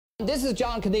This is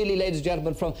John Conneely, ladies and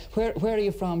gentlemen, from... Where are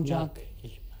you from, John?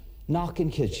 Knock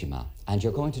in Kiltimagh. And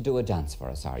you're going to do a dance for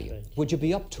us, are you? Right. Would you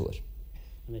be up to it?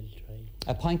 I'll try.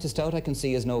 A pint of stout I can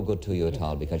see is no good to you at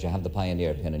all, because you have the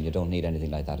pioneer pin and you don't need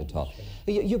anything like that at all.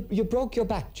 Right. You broke your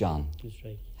back, John. That's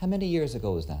right. How many years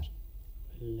ago was that?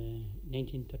 Well,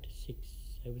 1936.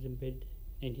 I was in bed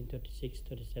 1936,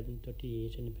 37,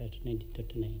 38 and about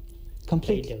 1939.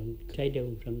 Completely? Tied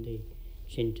down from the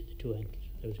shin to the two ankles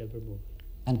without ever moving.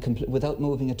 And without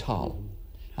moving at all?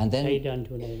 And then... Tied on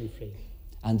to an iron frame.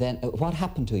 And then, what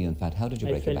happened to you, in fact? How did you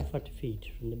break your back? I fell 40 feet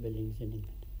from the buildings in England.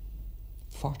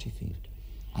 40 feet?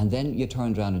 And then you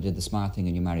turned around and did the smart thing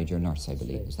and you married your nurse, I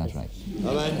believe. Is that right?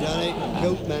 Oh, man, Johnny.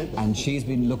 Good man. And she's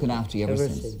been looking after you ever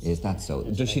since. Is that so?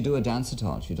 That's Does she right. do a dance at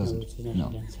all? She doesn't?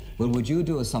 No. Well, would you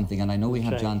do us something? And I know we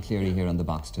have John Cleary here on the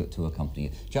box to accompany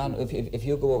you. John, if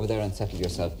you go over there and settle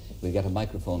yourself, we'll get a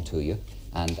microphone to you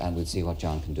and we'll see what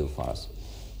John can do for us.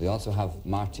 We also have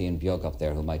Marty and Björk up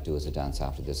there who might do us a dance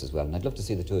after this as well. And I'd love to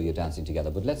see the two of you dancing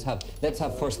together. But let's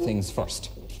have first things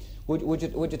first. Would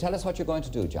you tell us what you're going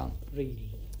to do, John? Reel.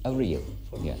 A reel,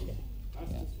 yeah.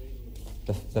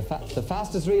 The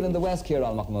fastest reel in the West,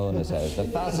 Ciaran MacMathuna says. The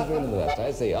fastest reel in the West,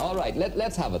 I see. All right,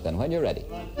 let's have it then, when you're ready.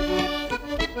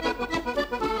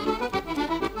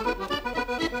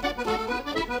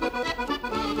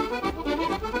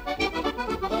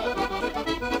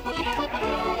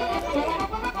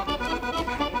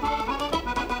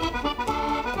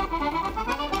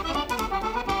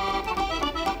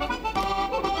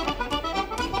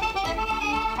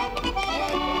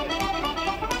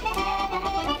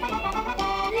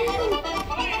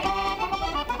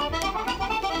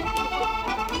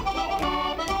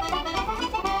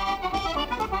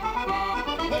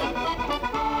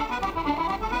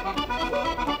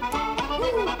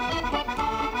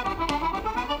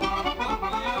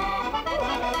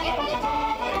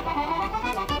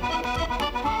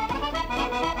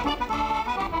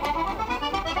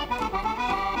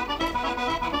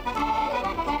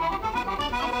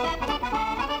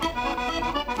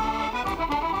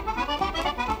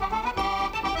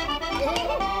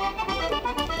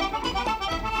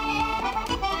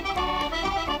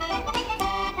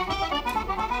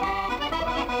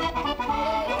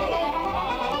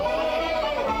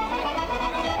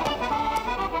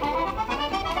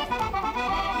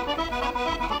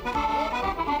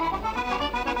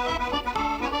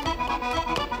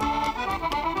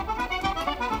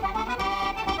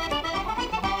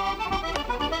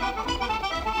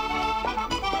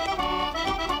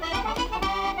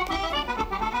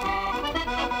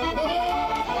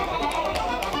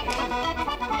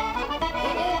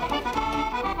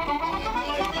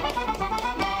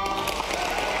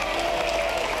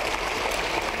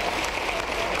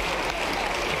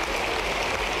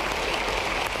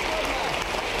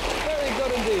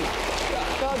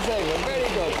 God save you. Very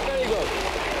good, very good,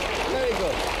 very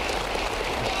good.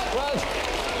 Well,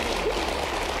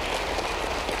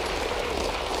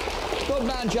 good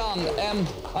man, John.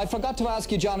 I forgot to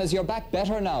ask you, John, is your back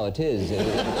better now? It is.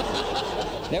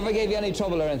 Never gave you any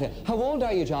trouble or anything. How old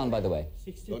are you, John, by the way?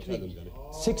 63.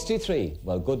 63.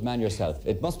 Well, good man yourself.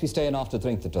 It must be staying off the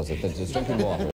drink that does it. It's drinking water.